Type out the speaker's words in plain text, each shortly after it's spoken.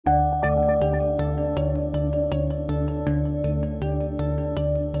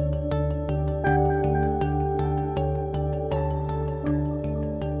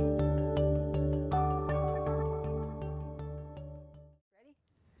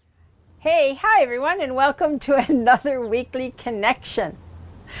Hey, hi everyone, and welcome to another weekly connection.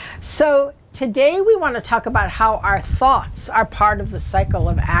 So today we want to talk about how our thoughts are part of the cycle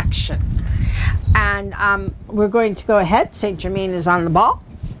of action. And we're going to go ahead. St. Germain is on the ball.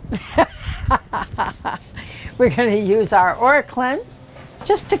 We're going to use our aura cleanse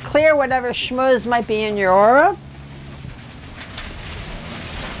just to clear whatever schmooze might be in your aura.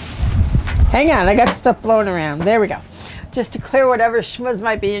 Hang on, I got stuff blowing around. There we go. Just to clear whatever schmooze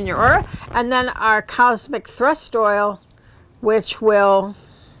might be in your aura. And then our cosmic thrust oil, which will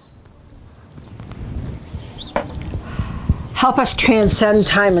help us transcend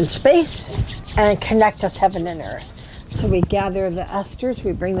time and space and connect us heaven and earth. So we gather the esters,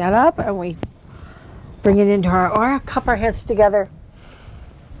 we bring that up and we bring it into our aura, cup our hands together.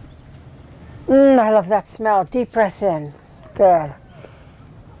 I love that smell. Deep breath in. Good.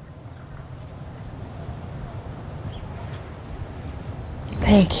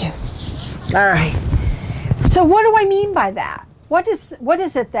 Thank you. All right. So what do I mean by that? What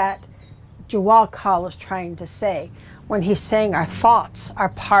is it that Jaculin is trying to say when he's saying our thoughts are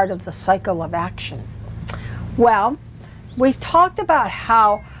part of the cycle of action? Well, we've talked about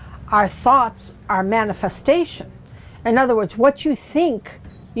how our thoughts are manifestation. In other words, what you think,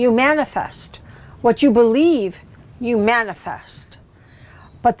 you manifest. What you believe, you manifest.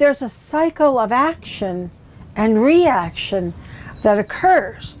 But there's a cycle of action and reaction that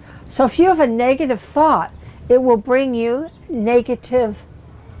occurs. So if you have a negative thought, it will bring you negative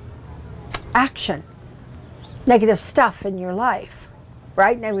action, negative stuff in your life,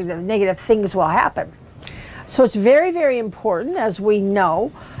 right? Negative things will happen. So it's very, very important, as we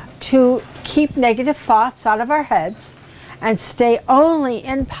know, to keep negative thoughts out of our heads and stay only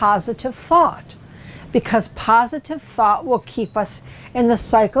in positive thought, because positive thought will keep us in the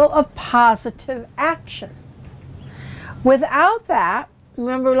cycle of positive action. Without that,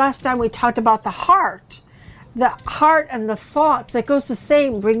 remember last time we talked about the heart and the thoughts, it goes the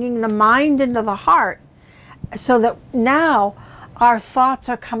same, bringing the mind into the heart, so that now our thoughts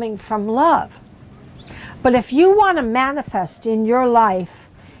are coming from love. But if you want to manifest in your life,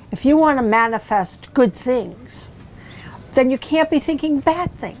 if you want to manifest good things, then you can't be thinking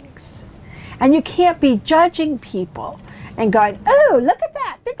bad things. And you can't be judging people and going, oh, look at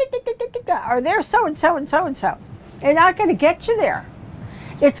that, or they're so-and-so and so-and-so. It's not going to get you there.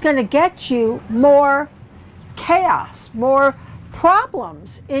 It's going to get you more chaos, more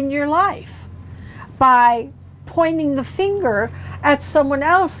problems in your life by pointing the finger at someone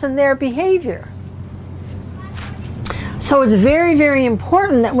else and their behavior. So it's very, very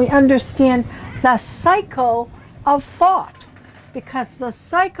important that we understand the cycle of thought, because the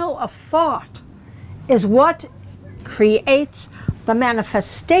cycle of thought is what creates the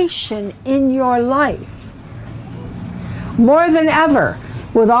manifestation in your life. More than ever,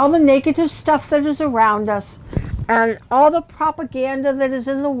 with all the negative stuff that is around us and all the propaganda that is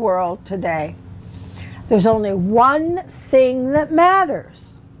in the world today, there's only one thing that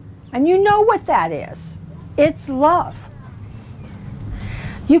matters. And you know what that is. It's love.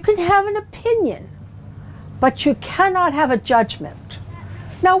 You can have an opinion, but you cannot have a judgment.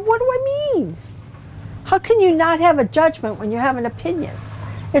 Now, what do I mean? How can you not have a judgment when you have an opinion?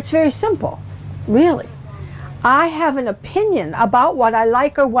 It's very simple, really. I have an opinion about what I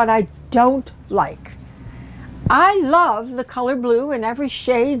like or what I don't like. I love the color blue in every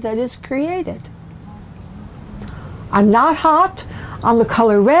shade that is created. I'm not hot on the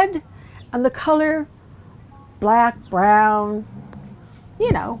color red and the color black, brown,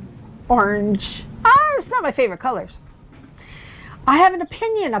 orange. It's not my favorite colors. I have an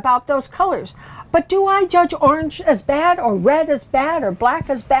opinion about those colors. But do I judge orange as bad or red as bad or black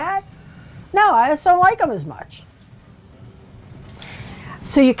as bad? No, I just don't like them as much.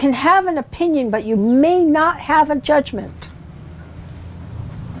 So you can have an opinion, but you may not have a judgment.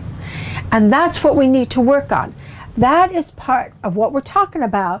 And that's what we need to work on. That is part of what we're talking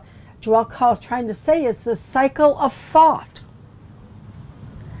about. Jaculin is trying to say is the cycle of thought.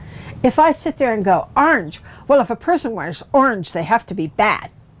 If I sit there and go, orange, well, if a person wears orange, they have to be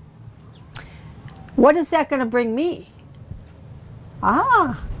bad. What is that going to bring me?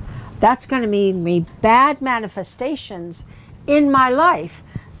 That's going to mean me bad manifestations in my life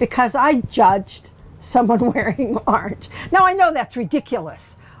because I judged someone wearing orange. Now, I know that's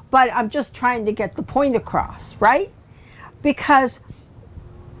ridiculous, but I'm just trying to get the point across, right? Because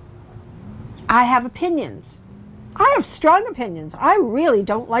I have opinions. I have strong opinions. I really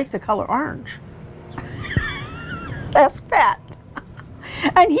don't like the color orange. That's Pat.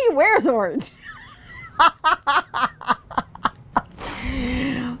 And he wears orange.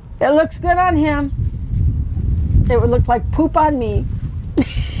 It looks good on him. It would look like poop on me.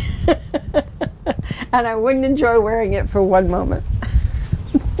 And I wouldn't enjoy wearing it for one moment.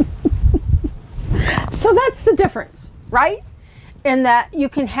 So that's the difference, right? In that you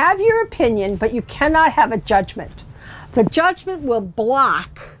can have your opinion, but you cannot have a judgment. The judgment will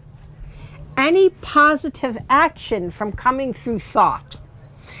block any positive action from coming through thought.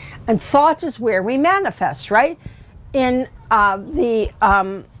 And thought is where we manifest, right? In the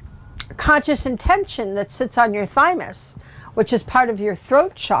conscious intention that sits on your thymus, which is part of your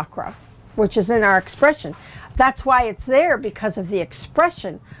throat chakra, which is in our expression. That's why it's there, because of the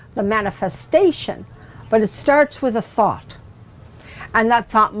expression, the manifestation. But it starts with a thought. And that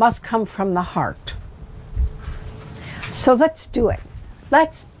thought must come from the heart. So let's do it.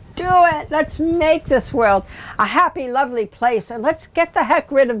 Let's do it. Let's make this world a happy, lovely place. And let's get the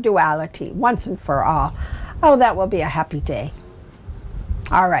heck rid of duality once and for all. Oh, that will be a happy day.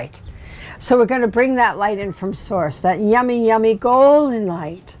 All right. So we're going to bring that light in from source, that yummy, yummy golden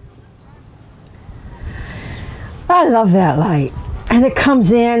light. I love that light. And it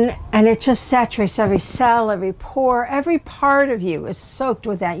comes in and it just saturates every cell, every pore, every part of you is soaked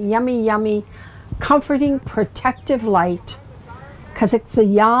with that yummy, yummy, comforting, protective light. Because it's the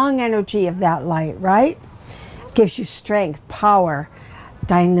yang energy of that light, right? It gives you strength, power,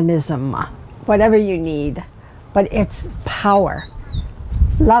 dynamism, whatever you need. But it's power,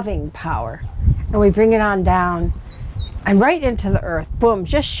 loving power. And we bring it on down and right into the earth. Boom,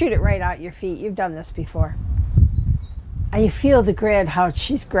 just shoot it right out your feet. You've done this before. And you feel the grid, how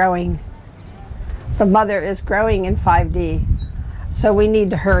she's growing. The mother is growing in 5D. So we need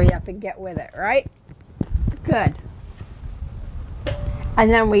to hurry up and get with it, right? Good. And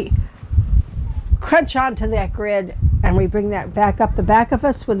then we crunch onto that grid and we bring that back up the back of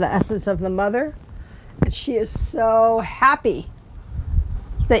us with the essence of the mother. And she is so happy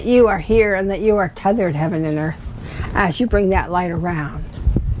that you are here and that you are tethered heaven and earth as you bring that light around.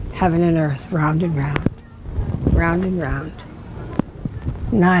 Heaven and earth, round and round. Round and round.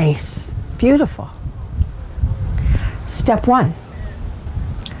 Nice. Beautiful. Step 1.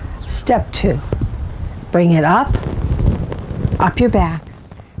 Step 2. Bring it up your back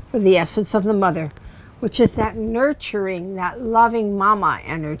with the essence of the mother, which is that nurturing, that loving mama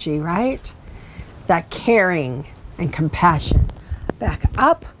energy, right? That caring and compassion. Back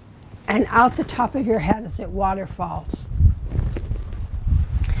up and out the top of your head as it waterfalls,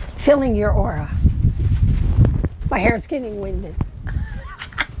 filling your aura. My hair is getting winded.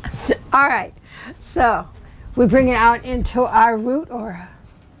 All right, so we bring it out into our root aura.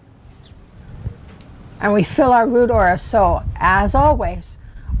 And we fill our root aura. So, as always,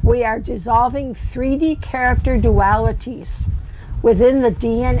 we are dissolving 3D character dualities within the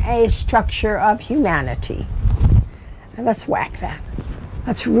DNA structure of humanity. And let's whack that.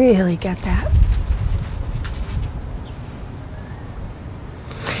 Let's really get that.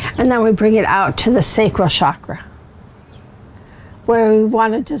 And then we bring it out to the sacral chakra, where we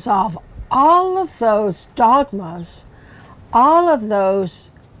want to dissolve all of those dogmas, all of those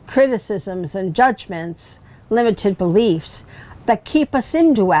criticisms and judgments, limited beliefs that keep us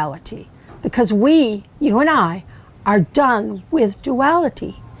in duality. Because we, you and I, are done with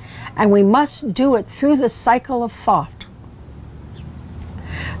duality. And we must do it through the cycle of thought.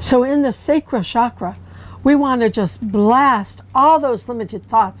 So in the sacral chakra, we want to just blast all those limited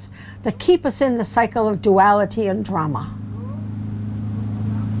thoughts that keep us in the cycle of duality and drama.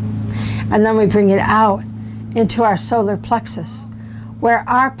 And then we bring it out into our solar plexus, where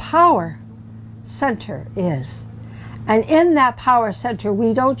our power center is. And in that power center,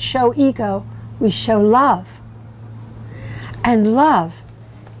 we don't show ego, we show love. And love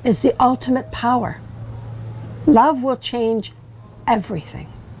is the ultimate power. Love will change everything.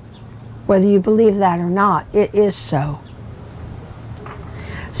 Whether you believe that or not, it is so.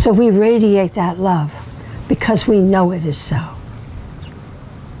 So we radiate that love because we know it is so.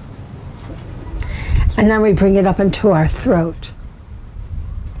 And then we bring it up into our throat.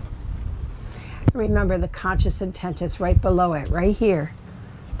 Remember, the conscious intent is right below it, right here.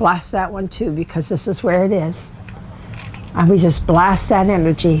 Blast that one too, because this is where it is. And we just blast that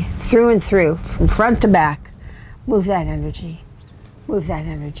energy through and through, from front to back. Move that energy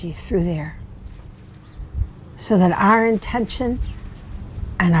through there. So that our intention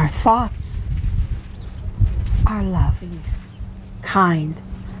and our thoughts are loving, kind,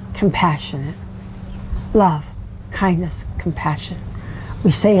 compassionate. Love, kindness, compassion.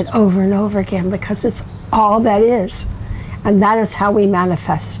 We say it over and over again because it's all that is. And that is how we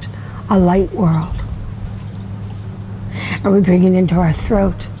manifest a light world. And we bring it into our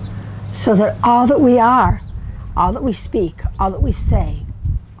throat so that all that we are, all that we speak, all that we say,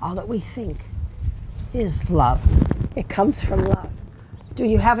 all that we think is love. It comes from love. Do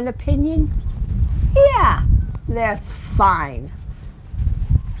you have an opinion? Yeah, that's fine.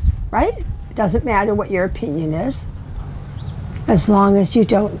 Right? It doesn't matter what your opinion is, as long as you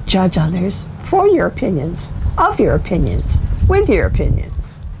don't judge others for your opinions, of your opinions, with your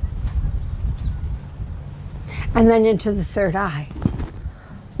opinions. And then into the third eye.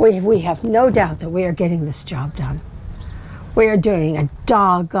 We have no doubt that we are getting this job done. We are doing a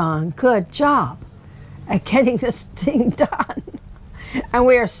doggone good job at getting this thing done. And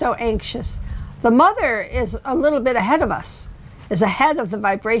we are so anxious. The mother is a little bit ahead of us, is ahead of the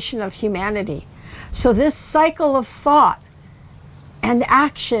vibration of humanity. So this cycle of thought and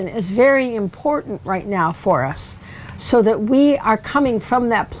action is very important right now for us, so that we are coming from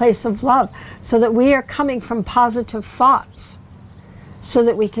that place of love, so that we are coming from positive thoughts, so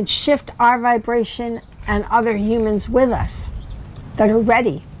that we can shift our vibration and other humans with us that are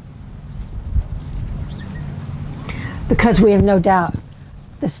ready. Because we have no doubt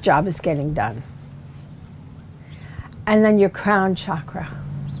this job is getting done. And then your crown chakra.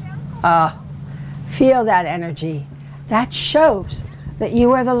 Feel that energy. That shows that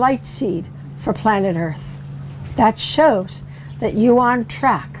you are the light seed for planet Earth. That shows that you are on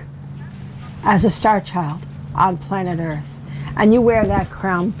track as a star child on planet Earth. And you wear that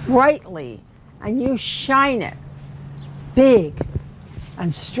crown brightly, and you shine it big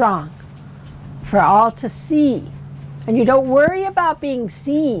and strong for all to see. And you don't worry about being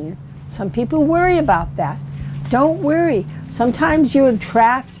seen. Some people worry about that. Don't worry. Sometimes you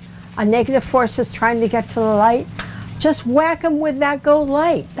attract a negative forces trying to get to the light. Just whack them with that go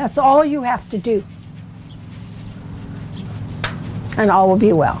light. That's all you have to do. And all will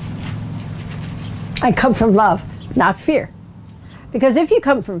be well. I come from love, not fear. Because if you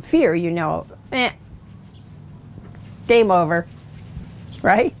come from fear, you know, game over,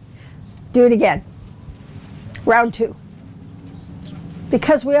 right? Do it again. Round two.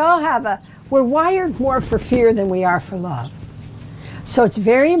 Because we all have we're wired more for fear than we are for love. So it's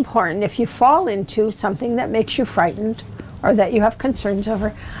very important, if you fall into something that makes you frightened or that you have concerns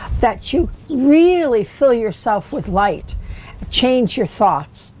over, that you really fill yourself with light. Change your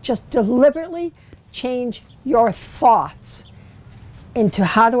thoughts. Just deliberately change your thoughts into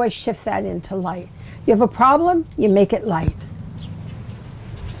how do I shift that into light. You have a problem, you make it light.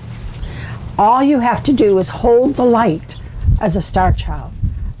 All you have to do is hold the light as a star child.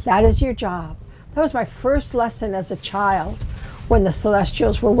 That is your job. That was my first lesson as a child when the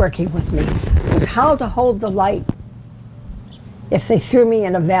Celestials were working with me, was how to hold the light if they threw me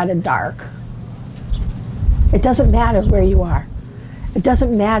in a vat of dark. It doesn't matter where you are. It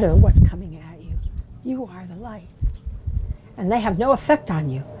doesn't matter what's coming at you. You are the light. And they have no effect on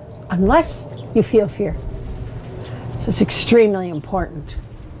you unless you feel fear. So it's extremely important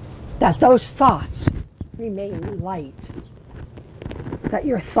that those thoughts remain light, that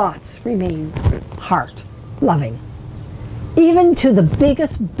your thoughts remain heart loving, even to the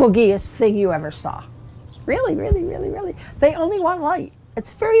biggest, boogiest thing you ever saw. Really, really, really, really. They only want light.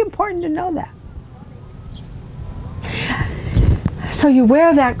 It's very important to know that. So you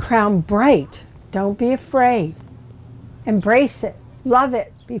wear that crown bright. Don't be afraid. Embrace it. Love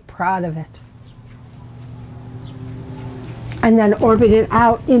it. Be proud of it. And then orbit it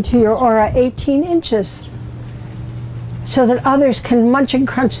out into your aura 18 inches so that others can munch and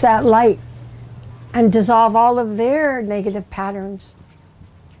crunch that light and dissolve all of their negative patterns.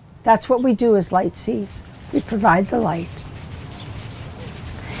 That's what we do as light seeds. We provide the light.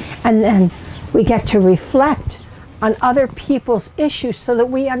 And then we get to reflect on other people's issues so that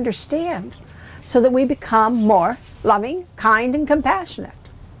we understand, so that we become more loving, kind, and compassionate.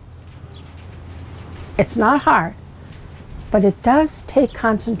 It's not hard, but it does take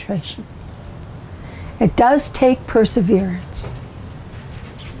concentration. It does take perseverance.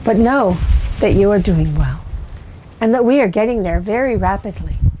 But know that you are doing well and that we are getting there very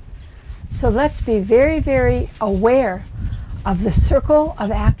rapidly. So let's be very, very aware of the circle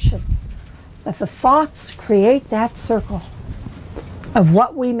of action, that the thoughts create that circle of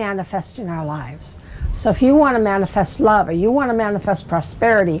what we manifest in our lives. So if you want to manifest love, or you want to manifest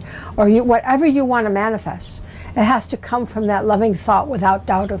prosperity, or whatever you want to manifest, it has to come from that loving thought without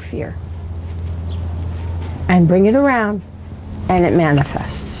doubt or fear. And bring it around, and it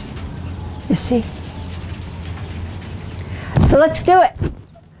manifests. You see? So let's do it.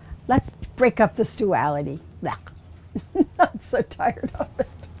 Let's break up this duality. I'm so tired of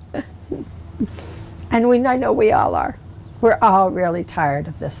it. And I know we all are. We're all really tired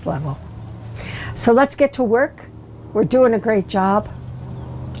of this level. So let's get to work. We're doing a great job.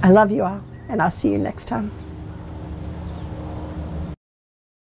 I love you all, and I'll see you next time.